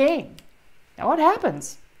on my game. Now, what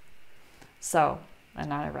happens? So,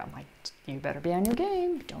 and I'm like, you better be on your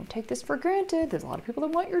game. Don't take this for granted. There's a lot of people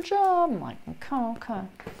that want your job. I'm like, okay.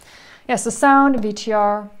 Yeah, so sound,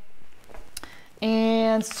 VTR,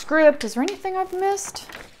 and script. Is there anything I've missed?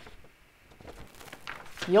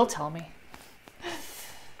 You'll tell me.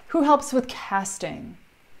 Who helps with casting?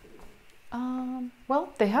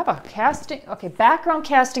 Well, they have a casting. Okay, background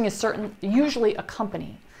casting is usually a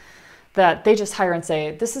company that they just hire and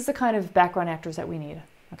say, this is the kind of background actors that we need.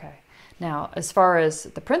 Okay. Now, as far as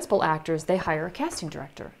the principal actors, they hire a casting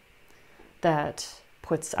director that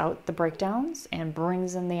puts out the breakdowns and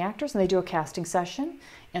brings in the actors, and they do a casting session,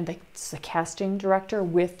 and it's the casting director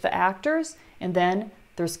with the actors, and then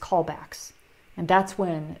there's callbacks. And that's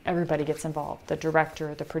when everybody gets involved, the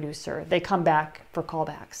director, the producer. They come back for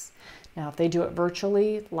callbacks. Now, if they do it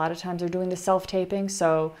virtually, a lot of times they're doing the self-taping,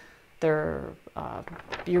 so you're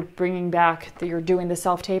doing the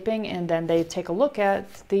self-taping, and then they take a look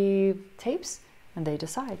at the tapes, and they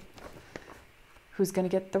decide who's going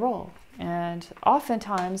to get the role. And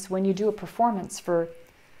oftentimes, when you do a performance for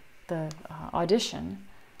the audition,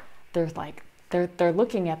 they're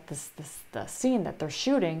looking at the scene that they're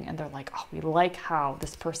shooting, and they're like, oh, we like how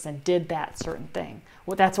this person did that certain thing.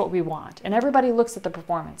 Well, that's what we want. And everybody looks at the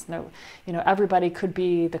performance. And everybody could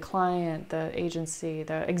be the client, the agency,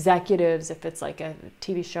 the executives. If it's like a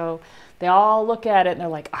TV show, they all look at it and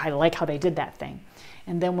they're like, I like how they did that thing.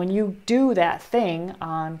 And then when you do that thing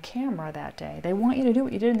on camera that day, they want you to do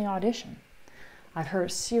what you did in the audition.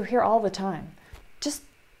 You hear all the time, just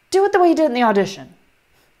do it the way you did in the audition.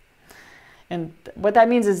 And what that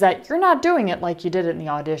means is that you're not doing it like you did it in the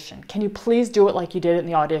audition. Can you please do it like you did it in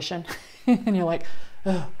the audition? And you're like,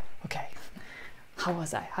 oh, okay. How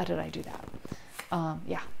was I? How did I do that?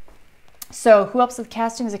 Yeah. So who helps with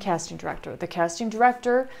casting is a casting director. The casting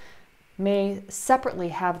director may separately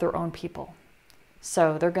have their own people.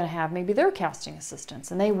 So they're going to have maybe their casting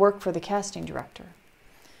assistants, and they work for the casting director.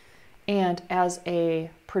 And as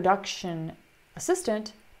a production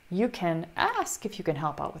assistant, you can ask if you can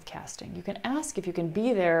help out with casting. You can ask if you can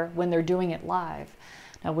be there when they're doing it live.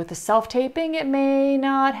 Now with the self-taping, it may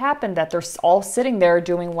not happen that they're all sitting there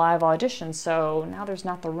doing live auditions, so now there's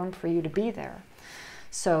not the room for you to be there.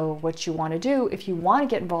 So what you want to do, if you want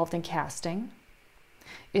to get involved in casting,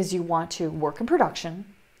 is you want to work in production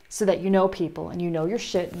so that you know people and you know your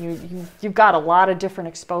shit, and you've got a lot of different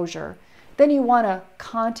exposure. Then you want to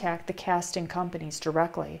contact the casting companies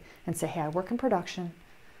directly and say, hey, I work in production,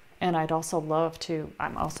 and I'd also love to,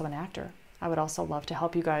 I'm also an actor, I would also love to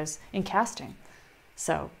help you guys in casting.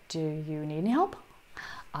 So do you need any help?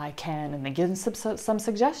 I can, and then give them some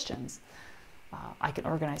suggestions. I can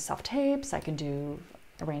organize self-tapes, I can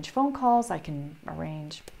arrange phone calls, I can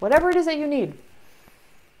arrange whatever it is that you need.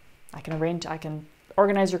 I can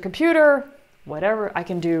organize your computer, whatever. I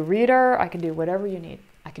can do reader, I can do whatever you need.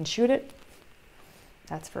 I can shoot it.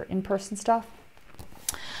 That's for in-person stuff.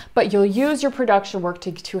 But you'll use your production work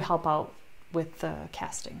to help out with the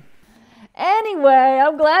casting. Anyway,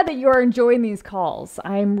 I'm glad that you're enjoying these calls.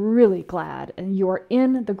 I'm really glad. And you're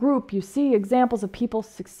in the group. You see examples of people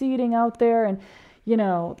succeeding out there. And,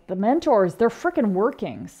 the mentors, they're freaking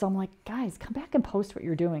working. So I'm like, guys, come back and post what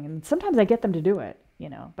you're doing. And sometimes I get them to do it,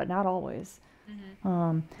 but not always.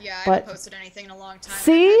 Mm-hmm. I haven't posted anything in a long time.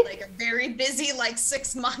 See? I had, a very busy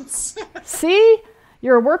 6 months. See?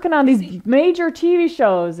 You're working on these major TV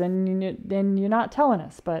shows, and you're not telling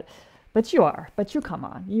us, but you are. But you come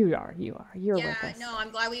on, you are. You're with us. No, I'm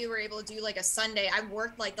glad we were able to do a Sunday. I've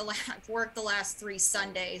worked the last 3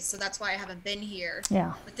 Sundays, so that's why I haven't been here.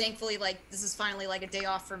 Yeah. But thankfully, this is finally a day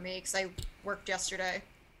off for me because I worked yesterday.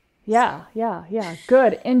 Yeah, so. Yeah.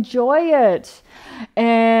 Good. Enjoy it,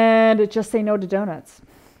 and just say no to donuts.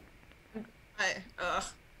 The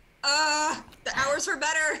hours were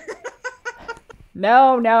better.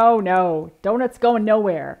 No. Donuts going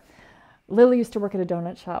nowhere. Lily used to work at a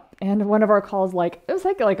donut shop, and one of our calls, it was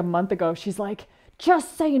like a month ago, she's like,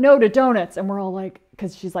 just say no to donuts. And we're all like,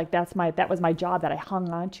 because she's like, that was my job that I hung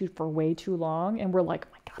on to for way too long. And we're like,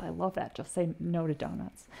 oh my God, I love that. Just say no to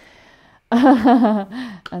donuts.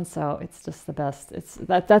 And so it's just the best.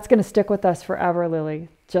 That's going to stick with us forever, Lily.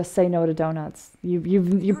 Just say no to donuts.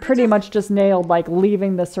 You pretty much just nailed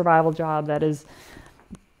leaving the survival job that is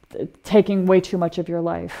taking way too much of your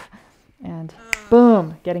life, and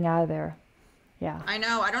boom, getting out of there. Yeah. I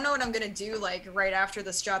know. I don't know what I'm going to do right after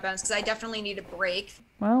this job ends, because I definitely need a break.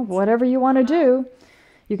 Well, whatever you want to do,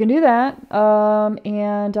 you can do that.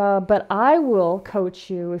 But I will coach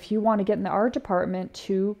you if you want to get in the art department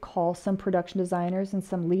to call some production designers and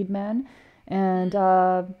some lead men, and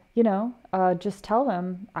just tell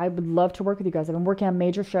them I would love to work with you guys. I've been working on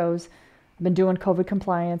major shows. I've been doing COVID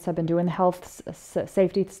compliance. I've been doing the health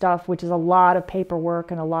safety stuff, which is a lot of paperwork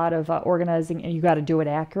and a lot of organizing, and you got to do it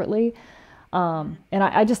accurately. And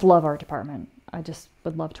I just love our department. I just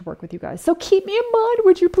would love to work with you guys. So keep me in mind,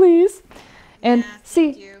 would you please? And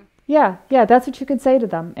thank you. Yeah, that's what you can say to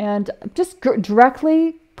them. And just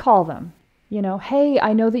directly call them. Hey,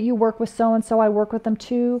 I know that you work with so-and-so. I work with them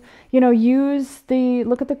too.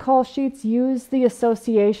 Look at the call sheets, use the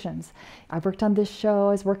associations. I worked on this show.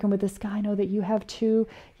 I was working with this guy. I know that you have too.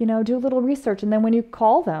 Do a little research. And then when you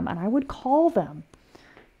call them, and I would call them,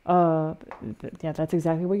 Uh, yeah, that's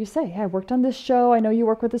exactly what you say. Hey, I worked on this show. I know you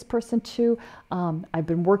work with this person too. I've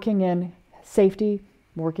been working in safety,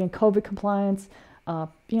 working in COVID compliance.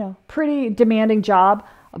 Pretty demanding job,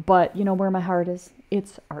 but you know where my heart is?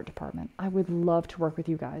 It's art department. I would love to work with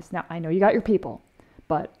you guys. Now, I know you got your people,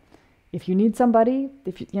 but if you need somebody,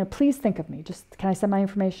 if you please think of me. Just can I send my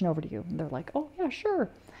information over to you? And they're like, oh yeah, sure.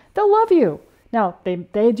 They'll love you. Now,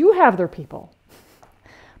 they do have their people,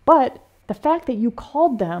 but the fact that you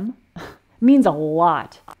called them means a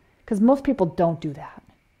lot because most people don't do that.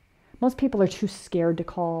 Most people are too scared to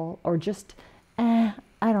call or just, I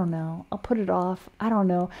don't know. I'll put it off. I don't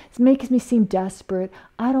know. It makes me seem desperate.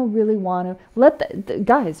 I don't really want to.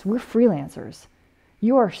 Guys, we're freelancers.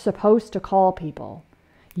 You are supposed to call people.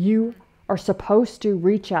 You are supposed to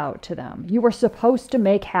reach out to them. You are supposed to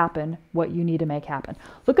make happen what you need to make happen.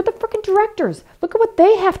 Look at the freaking directors. Look at what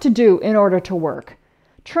they have to do in order to work.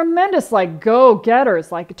 Tremendous, like,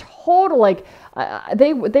 go-getters, like total, like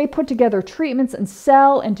they put together treatments and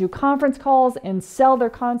sell and do conference calls and sell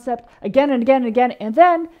their concept again and again and again, and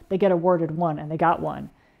then they get awarded one, and they got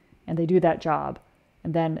one, and they do that job,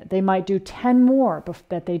 and then they might do 10 more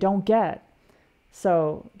that they don't get.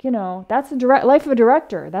 So that's the life of a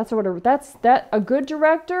director. A good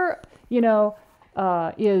director,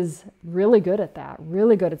 is really good at that,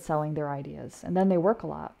 really good at selling their ideas, and then they work a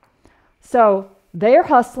lot. So they're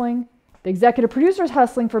hustling. The executive producer's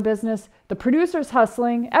hustling for business. The producer's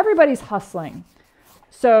hustling. Everybody's hustling.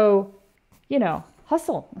 So,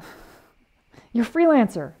 hustle. You're a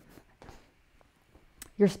freelancer.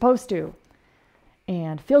 You're supposed to.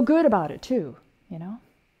 And feel good about it too,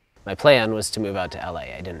 My plan was to move out to LA.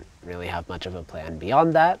 I didn't really have much of a plan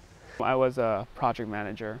beyond that. I was a project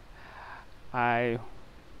manager. I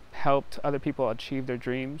helped other people achieve their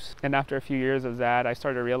dreams. And after a few years of that, I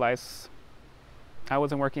started to realize I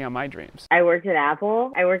wasn't working on my dreams. I worked at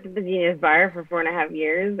Apple. I worked at the Genius Bar for 4.5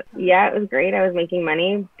 years. Yeah, it was great. I was making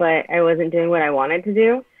money, but I wasn't doing what I wanted to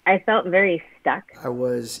do. I felt very stuck. I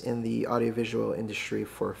was in the audiovisual industry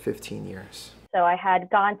for 15 years. So I had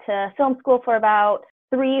gone to film school for about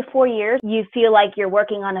 3-4 years. You feel like you're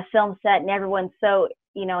working on a film set and everyone's so,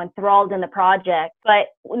 enthralled in the project, but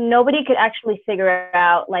nobody could actually figure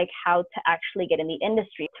out like how to actually get in the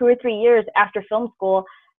industry. 2 or 3 years after film school,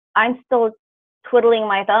 I'm still twiddling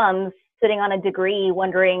my thumbs, sitting on a degree,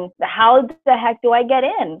 wondering how the heck do I get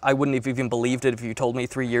in? I wouldn't have even believed it if you told me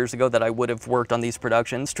 3 years ago that I would have worked on these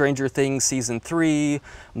productions. Stranger Things Season 3,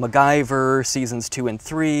 MacGyver Seasons 2 and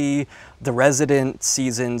 3, The Resident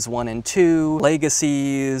Seasons 1 and 2,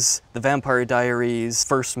 Legacies, The Vampire Diaries,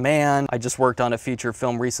 First Man. I just worked on a feature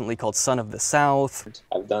film recently called Son of the South.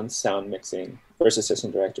 I've done sound mixing, first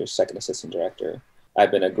assistant director, second assistant director. I've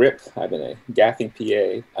been a grip, I've been a gaffing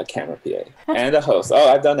PA, a camera PA, and a host. Oh,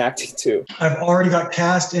 I've done acting too. I've already got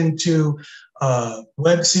cast into a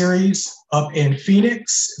web series up in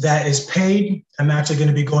Phoenix that is paid. I'm actually going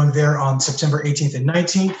to be going there on September 18th and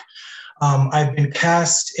 19th. I've been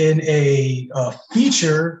cast in a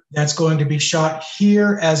feature that's going to be shot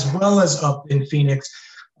here as well as up in Phoenix.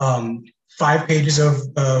 5 pages of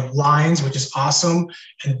lines, which is awesome,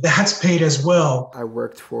 and that's paid as well. I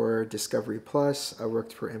worked for Discovery Plus, I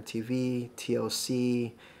worked for MTV,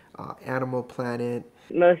 TLC, Animal Planet.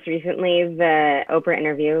 Most recently, the Oprah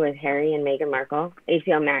interview with Harry and Meghan Markle,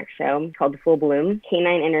 HBO Max show called Full Bloom,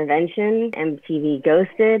 Canine Intervention, MTV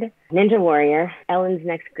Ghosted, Ninja Warrior, Ellen's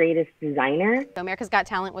Next Greatest Designer. America's Got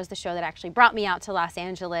Talent was the show that actually brought me out to Los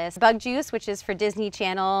Angeles. Bug Juice, which is for Disney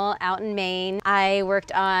Channel out in Maine. I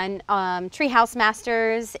worked on Treehouse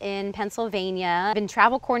Masters in Pennsylvania. I've been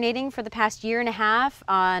travel coordinating for the past 1.5 years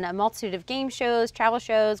on a multitude of game shows, travel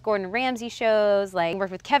shows, Gordon Ramsay shows, like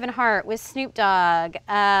worked with Kevin Hart, with Snoop Dogg,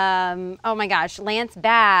 oh my gosh, Lance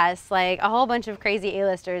Bass, like a whole bunch of crazy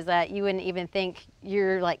A-listers that you wouldn't even think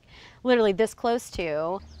you're like literally this close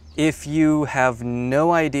to. If you have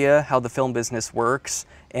no idea how the film business works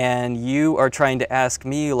and you are trying to ask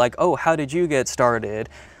me like, oh, how did you get started?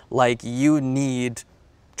 Like, you need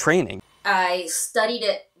training. I studied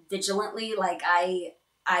it vigilantly, like I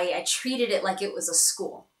treated it like it was a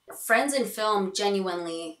school. Friends in film,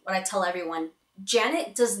 genuinely, what I tell everyone,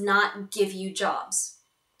 Janet does not give you jobs.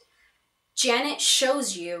 Janet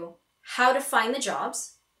shows you how to find the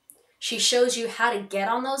jobs. She shows you how to get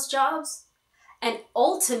on those jobs. And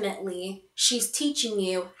ultimately, she's teaching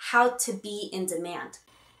you how to be in demand.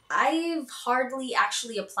 I've hardly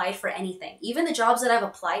actually applied for anything. Even the jobs that I've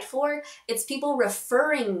applied for, it's people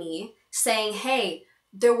referring me saying, hey,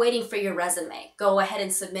 they're waiting for your resume. Go ahead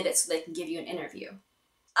and submit it so they can give you an interview.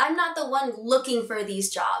 I'm not the one looking for these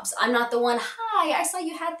jobs. I'm not the one, hi, I saw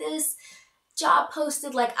you had this job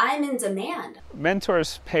posted, like I'm in demand.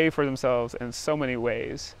 Mentors pay for themselves in so many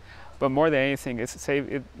ways, but more than anything, it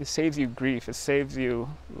saves you grief, it saves you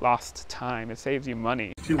lost time, it saves you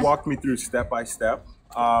money. She walked me through step by step.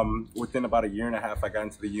 Within about 1.5 years, I got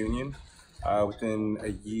into the union. Within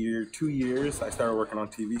 2 years, I started working on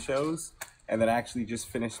TV shows, and then I actually just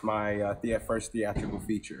finished my first theatrical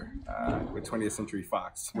feature with 20th Century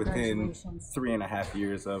Fox within 3.5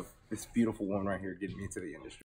 years of this beautiful woman right here getting me into the industry.